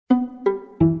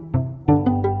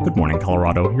Good morning,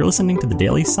 Colorado. You're listening to the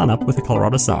Daily Sun Up with the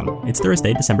Colorado Sun. It's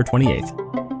Thursday, December 28th.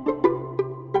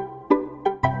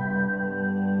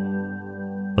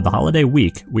 For the holiday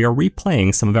week, we are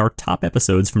replaying some of our top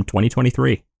episodes from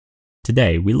 2023.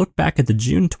 Today, we look back at the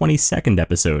June 22nd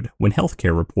episode when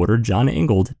healthcare reporter John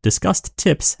Ingold discussed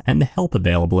tips and the help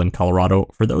available in Colorado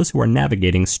for those who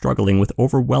are struggling with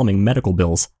overwhelming medical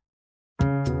bills.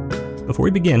 Before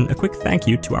we begin, a quick thank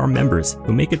you to our members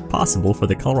who make it possible for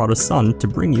the Colorado Sun to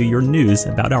bring you your news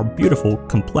about our beautiful,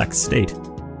 complex state.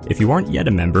 If you aren't yet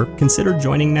a member, consider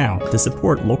joining now to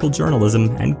support local journalism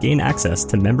and gain access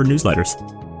to member newsletters.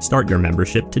 Start your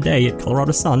membership today at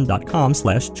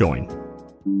coloradosun.com/join.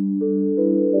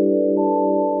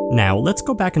 Now, let's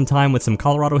go back in time with some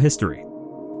Colorado history.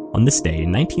 On this day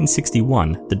in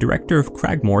 1961, the director of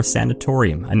Cragmore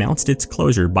Sanatorium announced its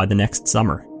closure by the next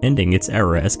summer, ending its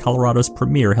era as Colorado's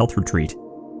premier health retreat.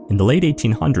 In the late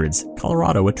 1800s,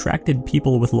 Colorado attracted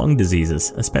people with lung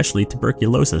diseases, especially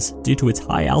tuberculosis, due to its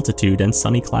high altitude and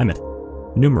sunny climate.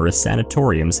 Numerous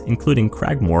sanatoriums, including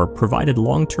Cragmore, provided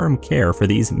long-term care for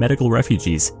these medical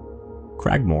refugees.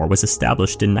 Cragmore was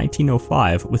established in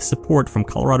 1905 with support from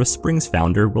Colorado Springs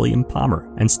founder William Palmer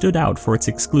and stood out for its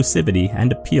exclusivity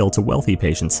and appeal to wealthy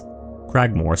patients.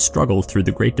 Cragmore struggled through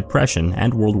the Great Depression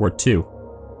and World War II.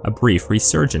 A brief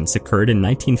resurgence occurred in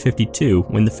 1952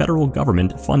 when the federal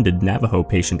government funded Navajo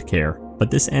patient care, but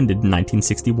this ended in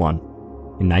 1961.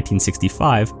 In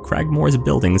 1965, Cragmore's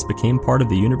buildings became part of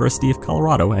the University of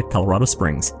Colorado at Colorado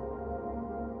Springs.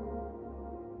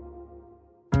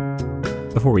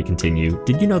 Before we continue,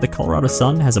 did you know the Colorado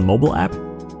Sun has a mobile app?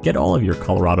 Get all of your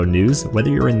Colorado news, whether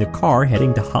you're in the car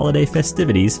heading to holiday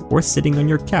festivities or sitting on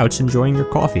your couch enjoying your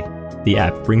coffee. The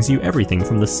app brings you everything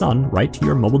from the Sun right to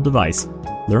your mobile device.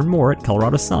 Learn more at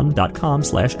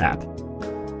coloradosun.com/app.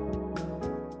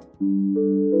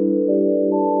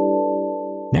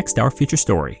 Next, our feature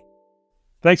story.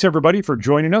 Thanks, everybody, for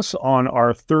joining us on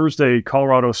our Thursday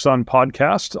Colorado Sun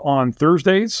podcast. On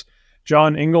Thursdays,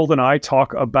 John Ingold and I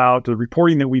talk about the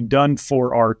reporting that we've done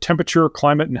for our temperature,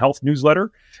 climate, and health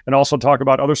newsletter, and also talk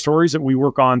about other stories that we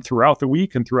work on throughout the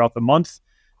week and throughout the month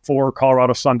for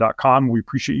coloradosun.com. We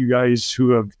appreciate you guys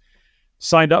who have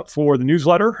signed up for the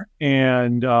newsletter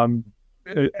and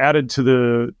added to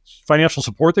the financial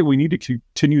support that we need to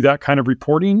continue that kind of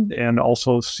reporting and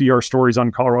also see our stories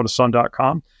on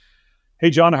coloradosun.com.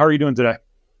 Hey, John, how are you doing today?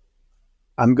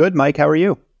 I'm good, Mike. How are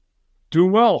you?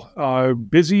 Doing well.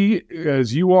 Busy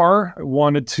as you are. I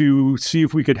wanted to see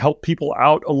if we could help people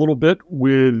out a little bit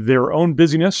with their own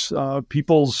busyness,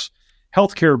 people's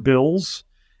healthcare bills,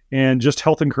 and just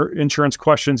health insurance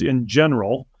questions in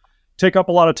general take up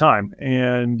a lot of time.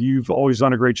 And you've always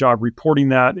done a great job reporting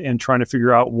that and trying to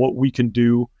figure out what we can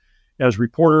do as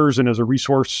reporters and as a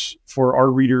resource for our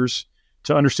readers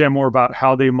to understand more about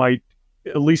how they might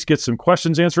at least get some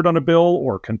questions answered on a bill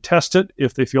or contest it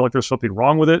if they feel like there's something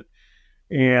wrong with it,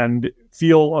 and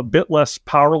feel a bit less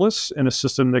powerless in a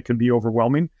system that can be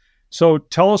overwhelming. So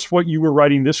tell us what you were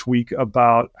writing this week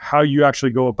about how you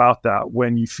actually go about that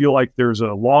when you feel like there's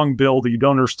a long bill that you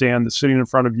don't understand that's sitting in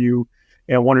front of you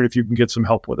and wondering if you can get some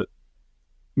help with it.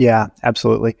 Yeah,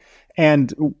 absolutely.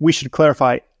 And we should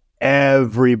clarify,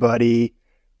 everybody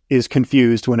is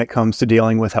confused when it comes to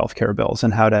dealing with healthcare bills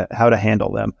and how to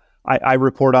handle them. I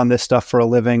report on this stuff for a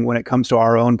living. When it comes to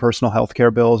our own personal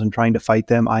healthcare bills and trying to fight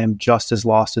them, I am just as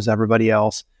lost as everybody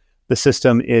else. The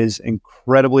system is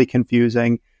incredibly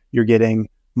confusing. You're getting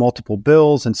multiple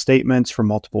bills and statements from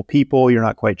multiple people. You're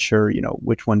not quite sure,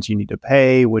 which ones you need to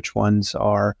pay, which ones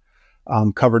are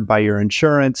covered by your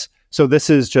insurance. So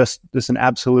this is an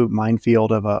absolute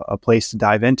minefield of a place to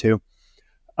dive into.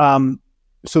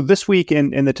 So this week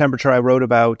in the temperature, I wrote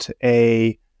about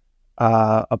a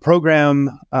program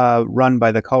run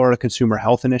by the Colorado Consumer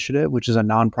Health Initiative, which is a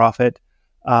nonprofit.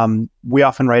 We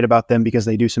often write about them because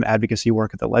they do some advocacy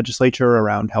work at the legislature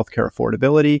around healthcare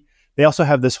affordability. They also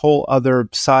have this whole other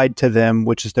side to them,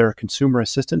 which is their consumer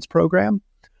assistance program,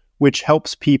 which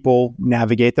helps people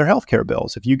navigate their healthcare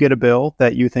bills. If you get a bill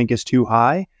that you think is too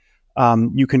high,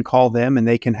 you can call them and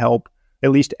they can help at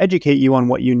least educate you on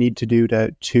what you need to do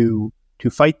to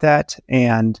fight that.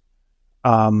 And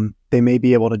they may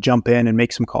be able to jump in and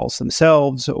make some calls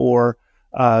themselves or,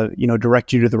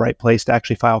 direct you to the right place to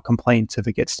actually file complaints if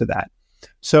it gets to that.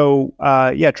 So,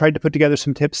 tried to put together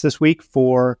some tips this week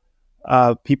for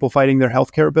people fighting their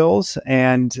healthcare bills.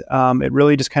 And it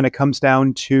really just kind of comes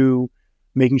down to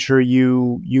making sure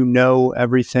you know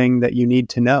everything that you need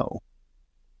to know.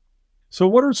 So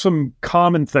what are some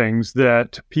common things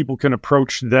that people can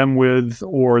approach them with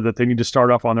or that they need to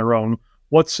start off on their own?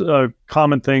 What's a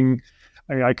common thing?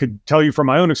 I could tell you from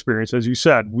my own experience, as you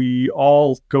said, we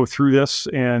all go through this,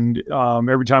 and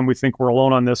every time we think we're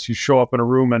alone on this, you show up in a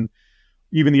room, and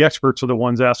even the experts are the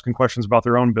ones asking questions about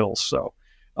their own bills. So,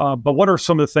 but what are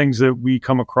some of the things that we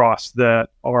come across that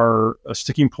are a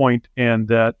sticking point and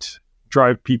that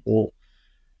drive people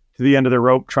to the end of their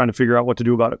rope trying to figure out what to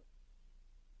do about it?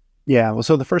 Yeah, well,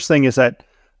 so the first thing is that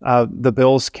the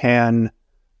bills can,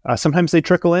 sometimes they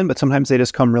trickle in, but sometimes they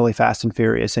just come really fast and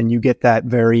furious. And you get that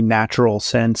very natural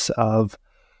sense of,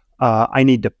 I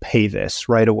need to pay this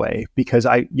right away because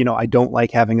I don't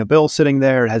like having a bill sitting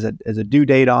there. It has a due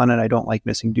date on it. I don't like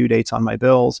missing due dates on my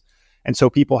bills. And so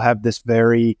people have this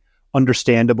very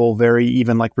understandable, very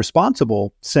even like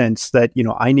responsible sense that,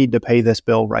 I need to pay this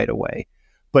bill right away.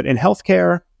 But in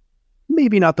healthcare,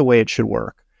 maybe not the way it should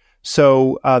work.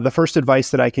 So the first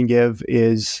advice that I can give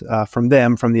is from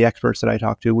the experts that I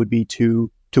talk to, would be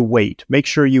to wait. Make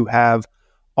sure you have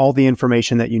all the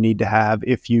information that you need to have.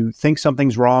 If you think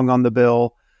something's wrong on the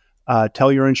bill,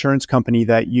 tell your insurance company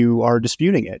that you are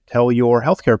disputing it. Tell your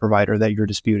healthcare provider that you're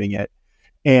disputing it.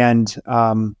 And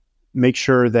make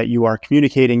sure that you are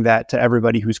communicating that to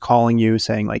everybody who's calling you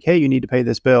saying like, hey, you need to pay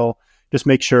this bill. Just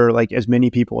make sure like as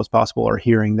many people as possible are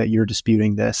hearing that you're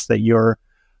disputing this, that you're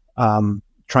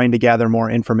trying to gather more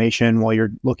information while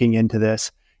you're looking into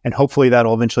this. And hopefully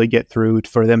that'll eventually get through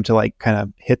for them to like kind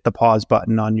of hit the pause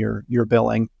button on your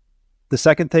billing. The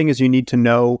second thing is you need to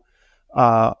know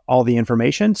all the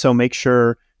information. So make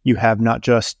sure you have not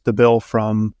just the bill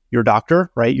from your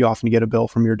doctor, right? You often get a bill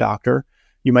from your doctor.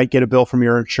 You might get a bill from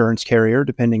your insurance carrier,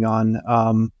 depending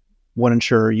on what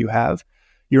insurer you have.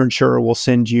 Your insurer will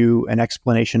send you an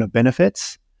explanation of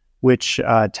benefits, which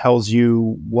tells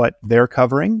you what they're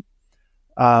covering.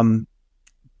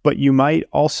 But you might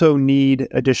also need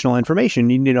additional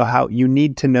information. You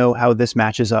need to know how this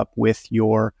matches up with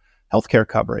your healthcare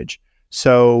coverage.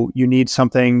 So you need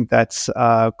something that's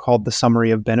called the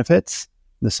summary of benefits,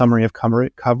 the summary of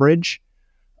coverage.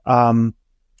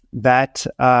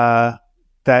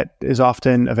 That is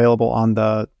often available on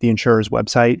the insurer's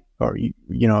website or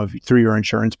through your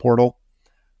insurance portal.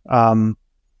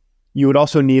 You would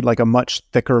also need like a much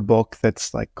thicker book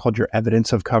that's like called your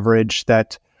evidence of coverage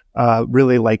that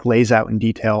really like lays out in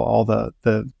detail all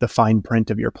the fine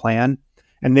print of your plan.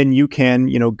 And then you can,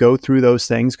 go through those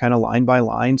things kind of line by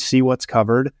line, see what's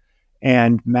covered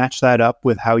and match that up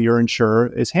with how your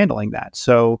insurer is handling that.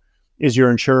 So is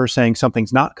your insurer saying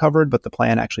something's not covered, but the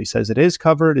plan actually says it is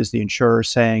covered? Is the insurer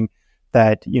saying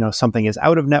that, something is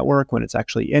out of network when it's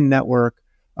actually in network?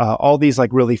 All these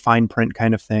like really fine print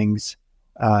kind of things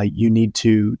you need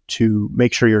to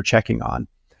make sure you're checking on.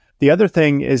 The other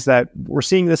thing is that we're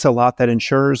seeing this a lot, that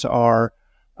insurers are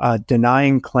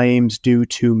denying claims due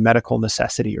to medical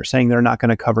necessity or saying they're not going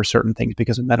to cover certain things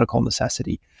because of medical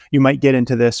necessity. You might get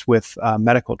into this with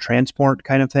medical transport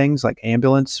kind of things like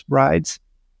ambulance rides.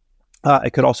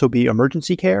 It could also be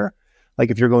emergency care. Like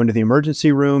if you're going to the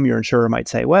emergency room, your insurer might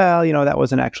say, well, that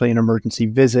wasn't actually an emergency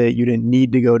visit. You didn't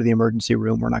need to go to the emergency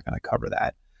room. We're not going to cover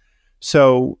that.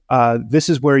 So this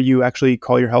is where you actually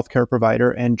call your healthcare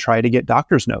provider and try to get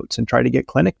doctor's notes and try to get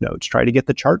clinic notes, try to get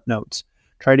the chart notes,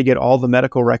 try to get all the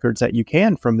medical records that you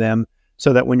can from them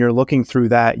so that when you're looking through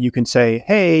that, you can say,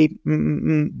 hey,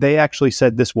 they actually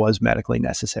said this was medically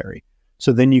necessary.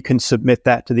 So then you can submit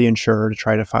that to the insurer to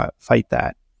try to fight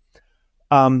that.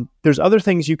 There's other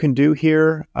things you can do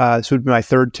here. This would be my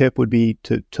third tip would be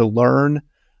to learn.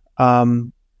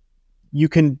 You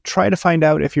can try to find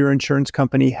out if your insurance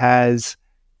company has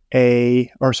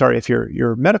if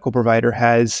your medical provider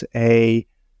has a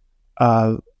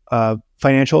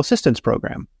financial assistance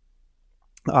program.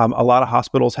 A lot of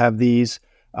hospitals have these.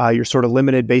 You're sort of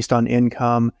limited based on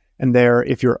income. And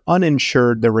if you're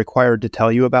uninsured, they're required to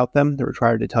tell you about them. They're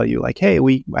required to tell you like, hey,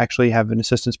 we actually have an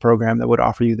assistance program that would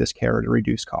offer you this care at a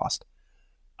reduced cost.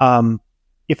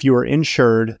 If you are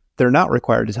insured, they're not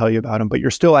required to tell you about them, but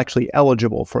you're still actually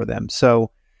eligible for them.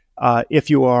 So if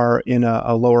you are in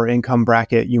a lower income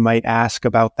bracket, you might ask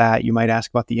about that. You might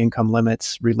ask about the income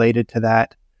limits related to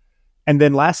that. And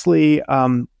then lastly,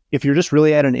 if you're just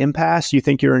really at an impasse, you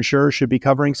think your insurer should be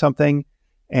covering something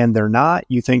and they're not,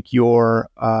 you think your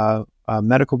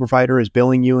medical provider is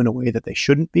billing you in a way that they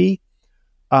shouldn't be,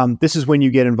 this is when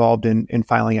you get involved in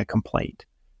filing a complaint.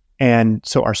 And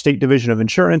so our state division of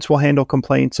insurance will handle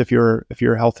complaints if your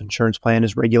health insurance plan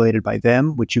is regulated by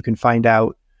them, which you can find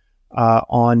out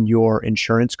on your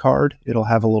insurance card. It'll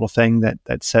have a little thing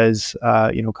that says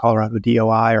Colorado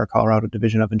DOI or Colorado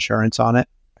Division of Insurance on it.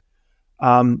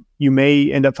 You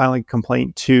may end up filing a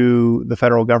complaint to the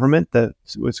federal government.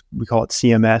 We call it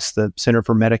CMS, the Center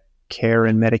for Medicare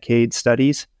and Medicaid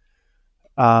Studies.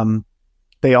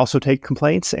 They also take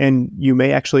complaints, and you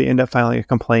may actually end up filing a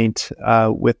complaint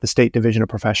with the State Division of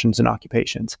Professions and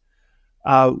Occupations.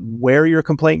 Where your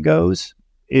complaint goes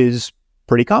is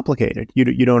pretty complicated.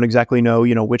 You don't exactly know,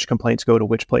 which complaints go to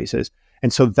which places.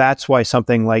 And so that's why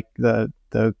something like the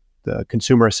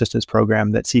Consumer Assistance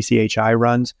Program that CCHI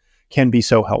runs can be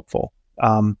so helpful.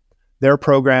 Their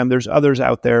program, there's others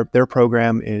out there. Their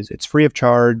program it's free of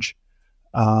charge.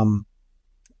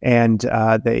 And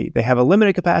they have a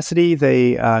limited capacity.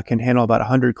 They can handle about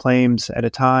 100 claims at a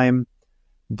time.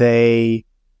 They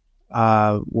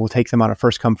will take them on a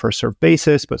first come, first served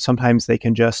basis, but sometimes they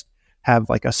can just have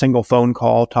like a single phone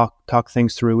call, talk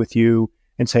things through with you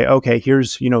and say, okay,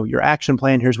 here's, your action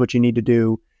plan. Here's what you need to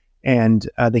do. And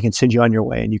they can send you on your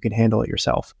way and you can handle it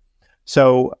yourself.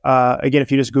 So again,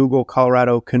 if you just Google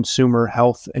Colorado Consumer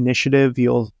Health Initiative,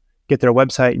 you'll get their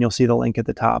website and you'll see the link at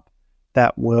the top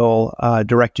that will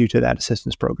direct you to that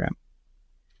assistance program.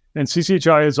 And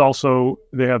CCHI is also,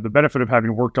 they have the benefit of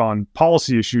having worked on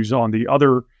policy issues on the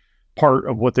other part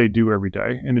of what they do every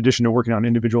day, in addition to working on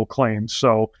individual claims.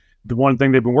 So the one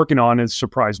thing they've been working on is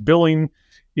surprise billing,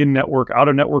 in-network,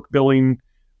 out-of-network billing,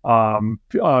 an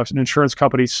insurance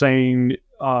company saying,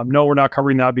 no, we're not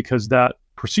covering that because that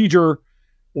procedure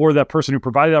or that person who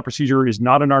provided that procedure is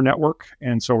not in our network.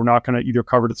 And so we're not going to either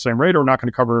cover it at the same rate or we're not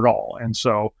going to cover it at all. And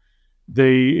so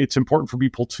it's important for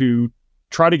people to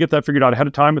try to get that figured out ahead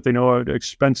of time if they know an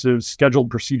expensive scheduled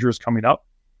procedure is coming up.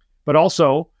 But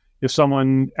also, if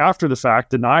someone after the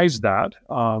fact denies that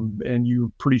and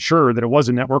you're pretty sure that it was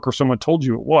a network or someone told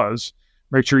you it was,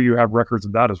 make sure you have records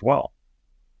of that as well.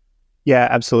 Yeah,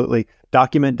 absolutely.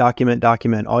 Document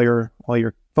all your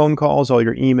phone calls, all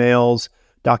your emails,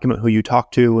 document who you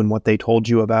talked to and what they told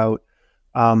you about.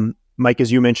 Mike,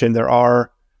 as you mentioned, there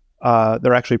are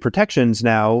actually protections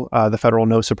now. The Federal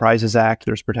No Surprises Act,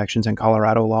 there's protections in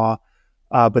Colorado law,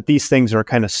 but these things are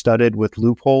kind of studded with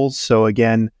loopholes. So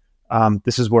again,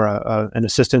 this is where an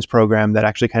assistance program that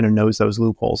actually kind of knows those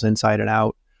loopholes inside and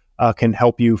out can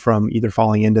help you from either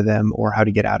falling into them or how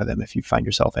to get out of them if you find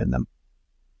yourself in them.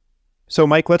 So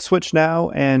Mike, let's switch now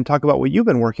and talk about what you've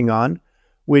been working on,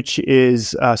 which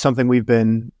is something we've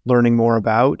been learning more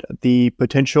about, the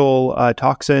potential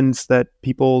toxins that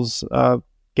people's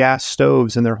gas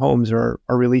stoves in their homes are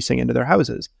releasing into their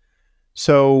houses.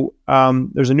 So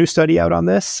there's a new study out on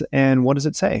this, and what does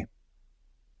it say?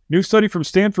 New study from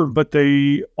Stanford, but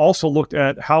they also looked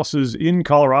at houses in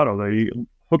Colorado. They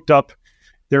hooked up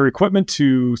their equipment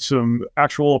to some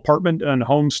actual apartment and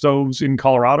home stoves in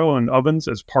Colorado and ovens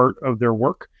as part of their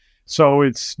work. So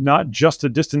it's not just a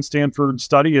distant Stanford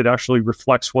study. It actually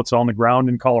reflects what's on the ground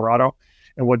in Colorado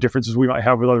and what differences we might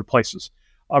have with other places.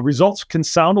 Results can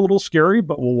sound a little scary,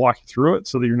 but we'll walk you through it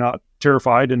so that you're not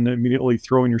terrified and immediately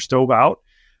throwing your stove out.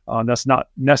 That's not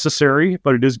necessary,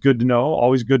 but it is good to know.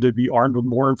 Always good to be armed with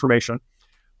more information.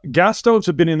 Gas stoves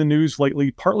have been in the news lately,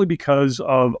 partly because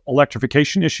of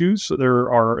electrification issues. So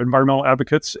there are environmental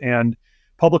advocates and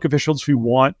public officials who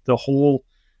want the whole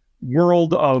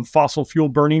world of fossil fuel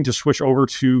burning to switch over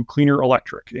to cleaner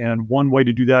electric. And one way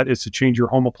to do that is to change your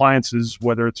home appliances,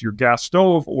 whether it's your gas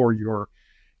stove or your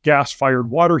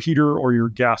gas-fired water heater or your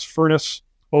gas furnace,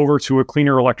 over to a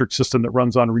cleaner electric system that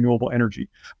runs on renewable energy.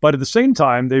 But at the same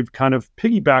time, they've kind of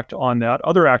piggybacked on that.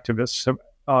 Other activists have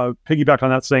piggybacked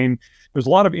on that, saying there's a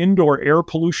lot of indoor air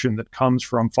pollution that comes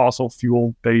from fossil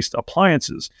fuel-based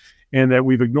appliances, and that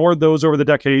we've ignored those over the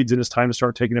decades, and it's time to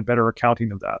start taking a better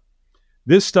accounting of that.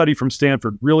 This study from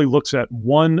Stanford really looks at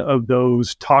one of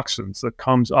those toxins that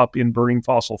comes up in burning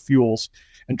fossil fuels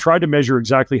and tried to measure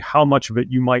exactly how much of it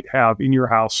you might have in your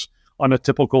house on a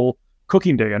typical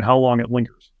cooking day and how long it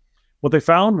lingers. What they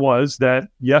found was that,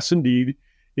 yes, indeed,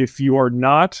 if you are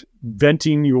not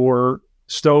venting your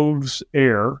stove's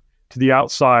air to the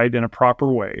outside in a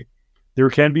proper way, there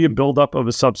can be a buildup of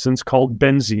a substance called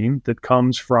benzene that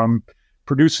comes from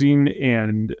producing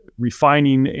and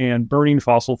refining and burning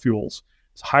fossil fuels.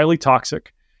 It's highly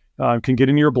toxic, can get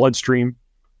into your bloodstream.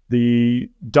 The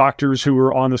doctors who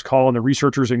were on this call and the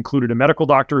researchers included a medical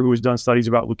doctor who has done studies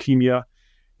about leukemia,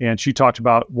 and she talked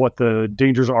about what the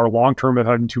dangers are long-term of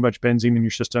having too much benzene in your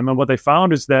system. And what they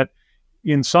found is that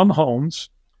in some homes,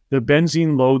 the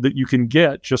benzene load that you can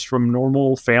get just from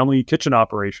normal family kitchen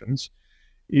operations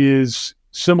is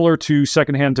similar to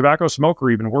secondhand tobacco smoke,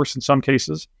 or even worse in some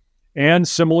cases, and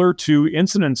similar to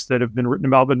incidents that have been written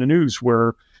about in the news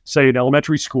where, say, an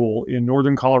elementary school in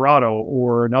northern Colorado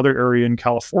or another area in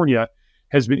California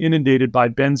has been inundated by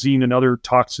benzene and other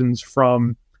toxins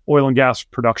from oil and gas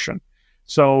production.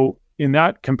 So in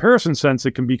that comparison sense,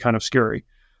 it can be kind of scary.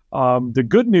 The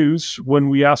good news, when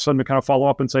we ask them to kind of follow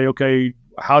up and say, okay,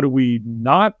 how do we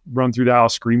not run through the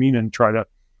house screaming and try to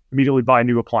immediately buy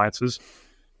new appliances?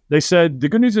 They said the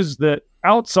good news is that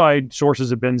outside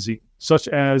sources of benzene, such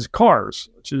as cars,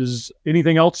 which is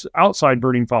anything else outside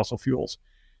burning fossil fuels,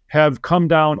 have come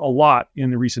down a lot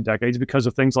in the recent decades because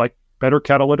of things like better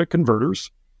catalytic converters.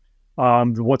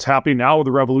 What's happening now with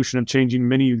the revolution of changing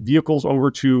many vehicles over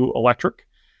to electric,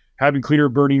 having cleaner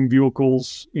burning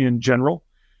vehicles in general,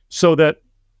 so that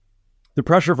the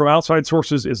pressure from outside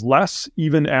sources is less,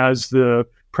 even as the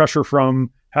pressure from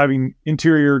having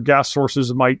interior gas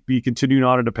sources might be continuing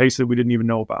on at a pace that we didn't even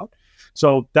know about.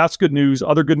 So that's good news.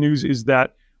 Other good news is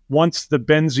that once the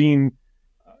benzene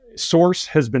source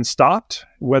has been stopped,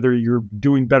 whether you're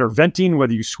doing better venting,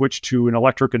 whether you switch to an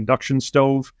electric induction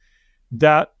stove,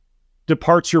 that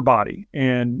departs your body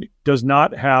and does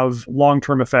not have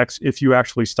long-term effects if you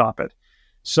actually stop it.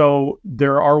 So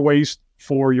there are ways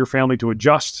for your family to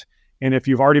adjust. And if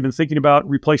you've already been thinking about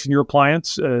replacing your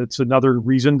appliance, it's another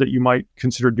reason that you might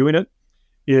consider doing it.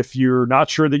 If you're not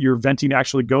sure that your venting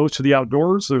actually goes to the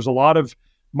outdoors, there's a lot of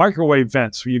microwave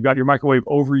vents where you've got your microwave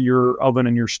over your oven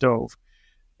and your stove.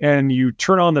 And you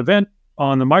turn on the vent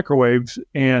on the microwave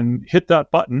and hit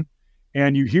that button,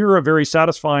 and you hear a very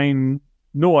satisfying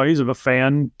noise of a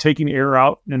fan taking air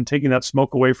out and taking that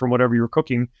smoke away from whatever you're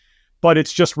cooking, but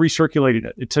it's just recirculating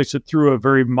it. It takes it through a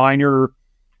very minor,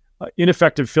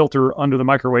 ineffective filter under the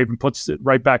microwave and puts it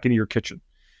right back into your kitchen.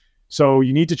 So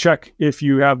you need to check, if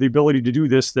you have the ability to do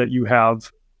this, that you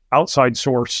have outside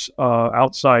source,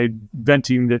 outside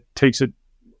venting that takes it,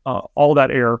 all that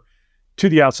air to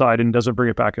the outside and doesn't bring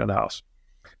it back into the house.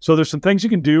 So there's some things you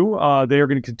can do. They are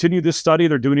going to continue this study.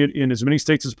 They're doing it in as many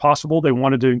states as possible. They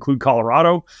wanted to include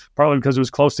Colorado, partly because it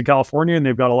was close to California and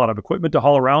they've got a lot of equipment to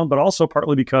haul around, but also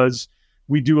partly because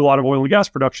we do a lot of oil and gas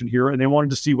production here, and they wanted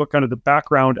to see what kind of the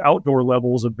background outdoor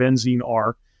levels of benzene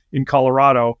are in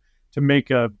Colorado to make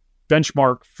a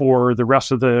benchmark for the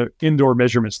rest of the indoor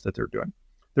measurements that they're doing.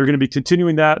 They're going to be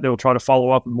continuing that. They'll try to follow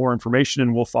up with more information,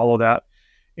 and we'll follow that.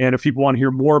 And if people want to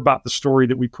hear more about the story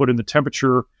that we put in the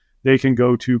temperature, they can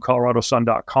go to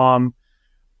coloradosun.com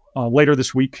later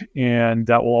this week, and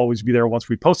that will always be there once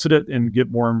we posted it, and get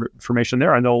more information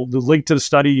there. And the link to the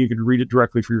study, you can read it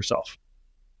directly for yourself.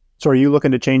 So are you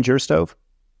looking to change your stove?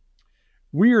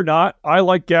 We are not. I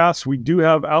like gas. We do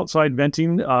have outside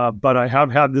venting, but I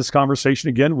have had this conversation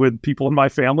again with people in my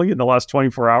family in the last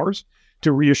 24 hours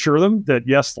to reassure them that,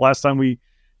 yes, the last time we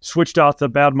switched out the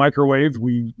bad microwave,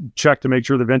 we checked to make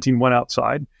sure the venting went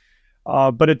outside.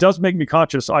 But it does make me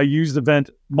conscious. I use the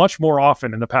vent much more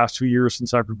often in the past 2 years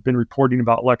since I've been reporting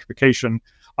about electrification.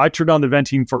 I turn on the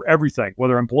venting for everything,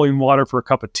 whether I'm boiling water for a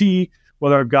cup of tea,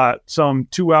 whether I've got some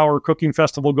 2-hour cooking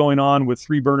festival going on with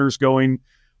 3 burners going,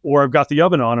 or I've got the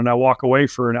oven on and I walk away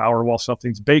for an hour while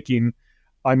something's baking.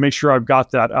 I make sure I've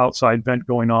got that outside vent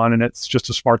going on, and it's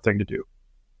just a smart thing to do.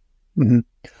 Mm-hmm.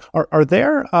 Are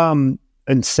there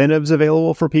incentives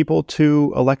available for people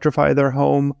to electrify their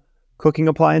home cooking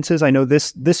appliances? I know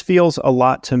this feels a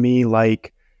lot to me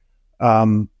like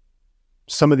some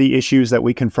of the issues that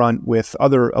we confront with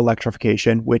other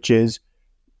electrification, which is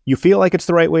you feel like it's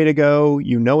the right way to go,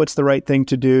 you know it's the right thing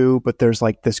to do, but there's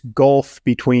like this gulf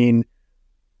between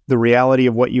the reality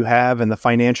of what you have and the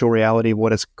financial reality of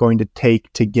what it's going to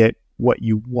take to get what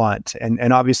you want.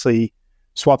 And obviously,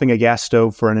 swapping a gas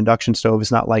stove for an induction stove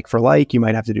is not like for like. You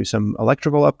might have to do some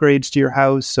electrical upgrades to your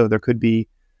house, so there could be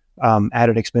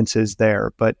added expenses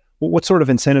there. But what sort of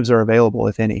incentives are available,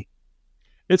 if any?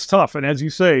 It's tough. And as you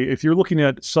say, if you're looking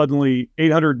at suddenly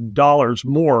 $800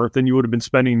 more than you would have been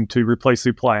spending to replace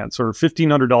the appliance, or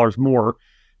 $1,500 more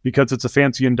because it's a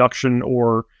fancy induction,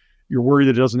 or you're worried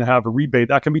that it doesn't have a rebate,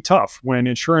 that can be tough when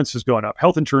insurance is going up.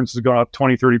 Health insurance is going up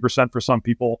 20, 30% for some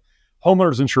people.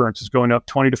 Homeowners insurance is going up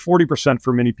 20 to 40%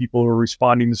 for many people who are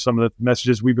responding to some of the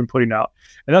messages we've been putting out.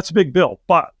 And that's a big bill,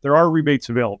 but there are rebates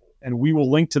available, and we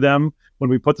will link to them when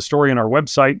we put the story on our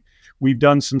website. We've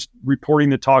done some reporting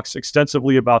that talks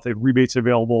extensively about the rebates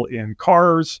available in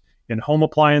cars, in home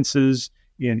appliances,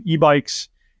 in e-bikes,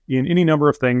 in any number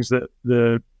of things that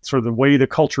the sort of the way the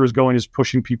culture is going is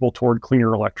pushing people toward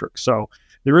cleaner electric. So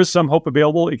there is some hope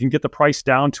available. It can get the price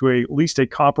down to at least a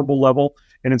comparable level,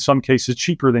 and in some cases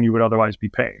cheaper than you would otherwise be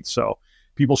paying. So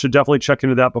people should definitely check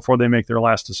into that before they make their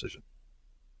last decision.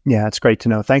 Yeah, it's great to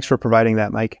know. Thanks for providing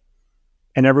that, Mike.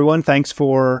 And everyone, thanks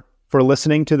for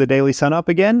listening to the Daily Sun Up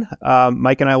again.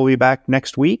 Mike and I will be back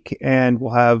next week, and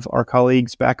we'll have our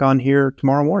colleagues back on here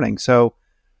tomorrow morning. So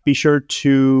be sure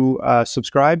to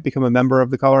subscribe, become a member of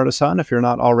the Colorado Sun if you're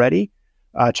not already.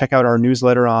 Check out our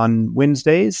newsletter on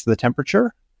Wednesdays, The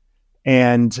Temperature,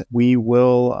 and we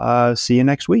will see you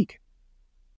next week.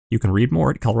 You can read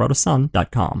more at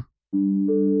coloradosun.com.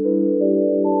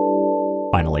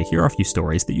 Finally, here are a few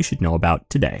stories that you should know about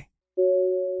today.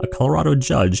 A Colorado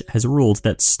judge has ruled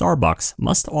that Starbucks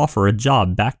must offer a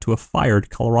job back to a fired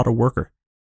Colorado worker.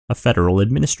 A federal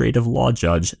administrative law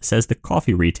judge says the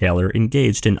coffee retailer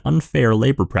engaged in unfair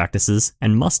labor practices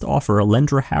and must offer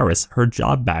Alendra Harris her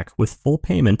job back with full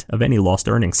payment of any lost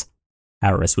earnings.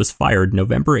 Harris was fired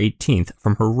November 18th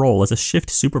from her role as a shift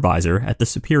supervisor at the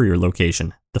Superior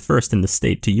location, the first in the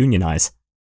state to unionize.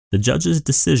 The judge's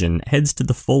decision heads to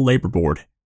the full labor board.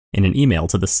 In an email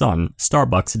to The Sun,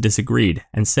 Starbucks disagreed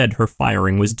and said her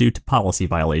firing was due to policy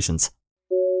violations.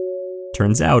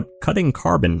 Turns out, cutting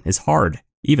carbon is hard,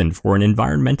 even for an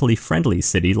environmentally friendly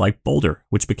city like Boulder,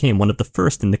 which became one of the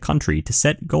first in the country to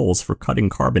set goals for cutting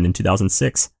carbon in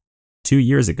 2006. 2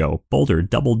 years ago, Boulder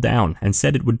doubled down and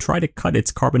said it would try to cut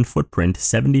its carbon footprint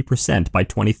 70% by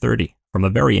 2030, from a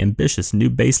very ambitious new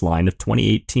baseline of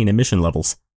 2018 emission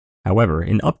levels. However,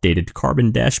 an updated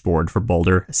carbon dashboard for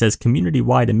Boulder says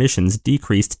community-wide emissions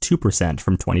decreased 2%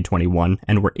 from 2021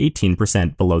 and were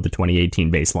 18% below the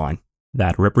 2018 baseline.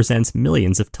 That represents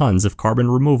millions of tons of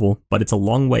carbon removal, but it's a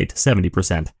long way to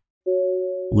 70%.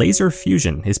 Laser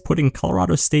fusion is putting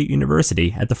Colorado State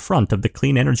University at the front of the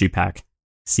clean energy pack.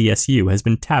 CSU has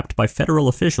been tapped by federal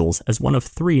officials as one of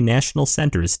 3 national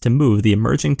centers to move the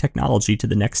emerging technology to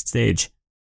the next stage.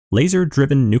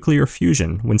 Laser-driven nuclear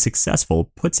fusion, when successful,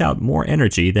 puts out more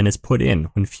energy than is put in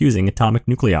when fusing atomic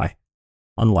nuclei.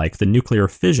 Unlike the nuclear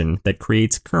fission that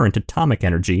creates current atomic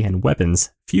energy and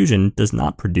weapons, fusion does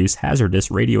not produce hazardous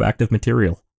radioactive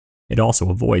material. It also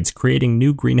avoids creating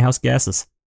new greenhouse gases.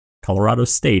 Colorado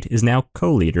State is now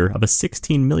co-leader of a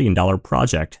 $16 million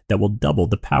project that will double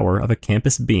the power of a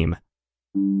campus beam.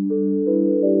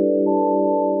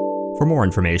 For more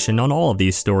information on all of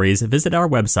these stories, visit our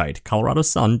website,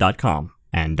 coloradosun.com.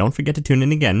 And don't forget to tune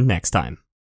in again next time.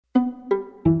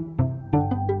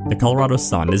 The Colorado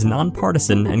Sun is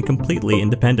nonpartisan and completely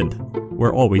independent.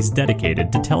 We're always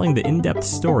dedicated to telling the in-depth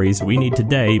stories we need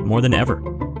today more than ever.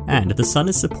 And the Sun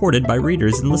is supported by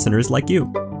readers and listeners like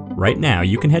you. Right now,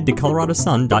 you can head to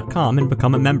coloradosun.com and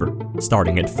become a member,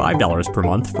 starting at $5 per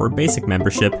month for a basic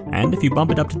membership, and if you bump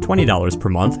it up to $20 per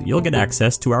month, you'll get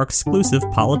access to our exclusive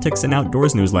Politics and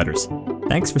Outdoors newsletters.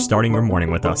 Thanks for starting your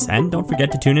morning with us, and don't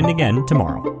forget to tune in again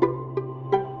tomorrow.